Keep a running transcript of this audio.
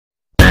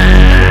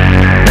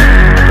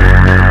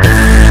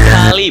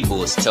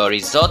Story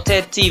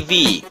Zote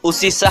TV.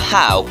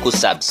 Usisahau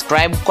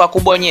kusubscribe kwa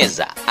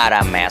kubonyeza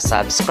alama ya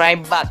subscribe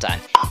button,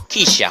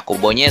 kisha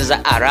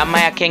kubonyeza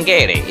alama ya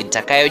kengele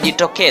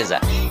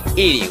itakayojitokeza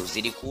ili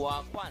uzidi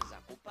kuwa kwanza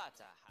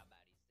kupata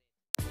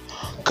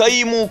habari.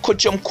 Kaimu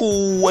Kocha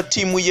mkuu wa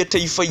timu ya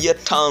taifa ya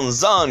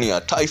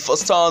Tanzania Taifa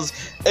Stars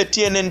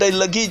Etienne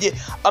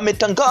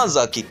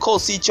ametangaza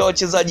kikosi cha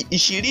wachezaji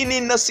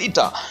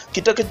 26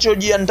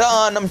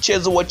 kitakachojiandaa na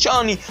mchezo wa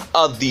chani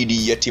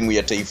dhidi ya timu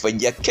ya taifa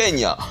ya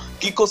Kenya.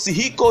 Kikosi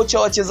hiko cha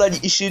wachezaji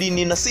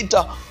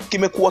 26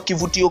 kimekuwa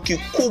kivutio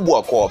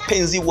kikubwa kwa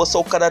wapenzi wa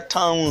soka la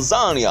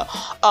Tanzania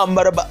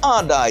mara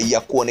baada ya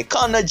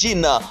kuonekana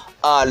jina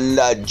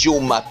la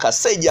JUMA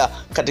KASEJA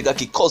katika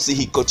kikosi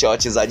hiko cha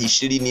wachezaji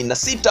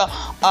 26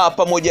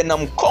 pamoja na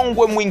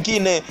mkongwe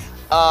mwingine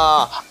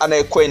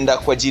anayekwenda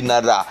kwa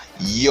jina la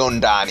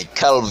Yondani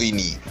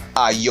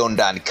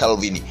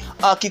Etienne.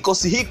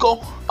 Kikosi hiko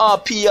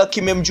pia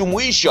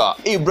kimemjumuisha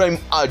IBRAHIM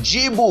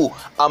AJIBU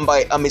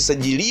ambaye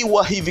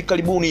amesajiliwa hivi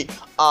karibuni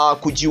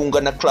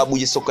kujiunga na klabu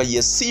ya soka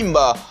ya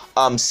Simba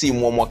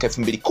msimu wa mwaka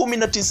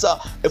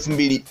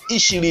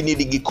 2019-2020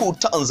 Ligi kuu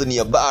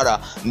Tanzania Bara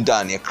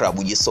ndani ya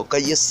klabu ya soka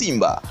ya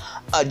Simba.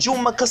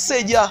 JUMA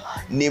KASEJA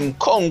ni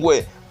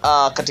mkongwe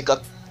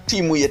katika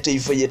timu ya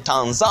taifa ya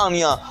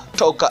Tanzania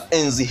toka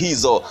enzi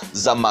hizo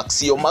za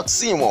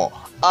Maximo.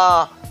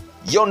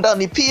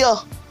 Yondani pia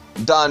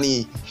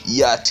ndani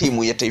ya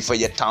timu ya taifa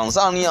ya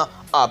Tanzania,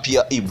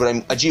 pia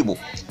IBRAHIM AJIBU.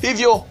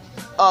 Hivyo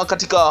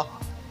katika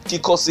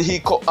kikosi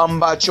hiko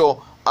ambacho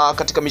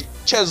katika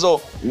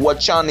michezo wa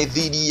chani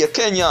dhidi ya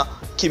Kenya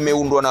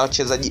kimeundwa na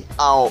wachezaji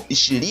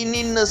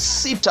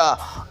 26.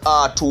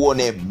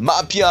 Tuone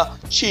mapya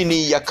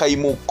chini ya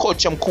Kaimu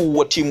Kocha mkuu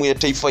wa timu ya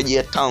taifa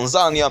ya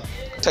Tanzania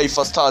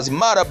Taifa Stars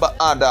mara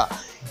baada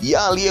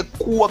ya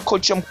aliyekuwa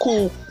kocha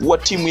mkuu wa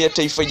timu ya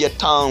taifa ya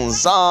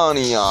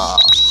Tanzania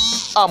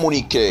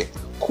amunike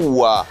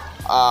kuwa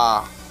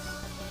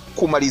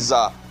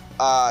kumaliza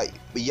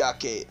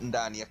yake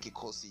ndani ya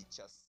kikosi cha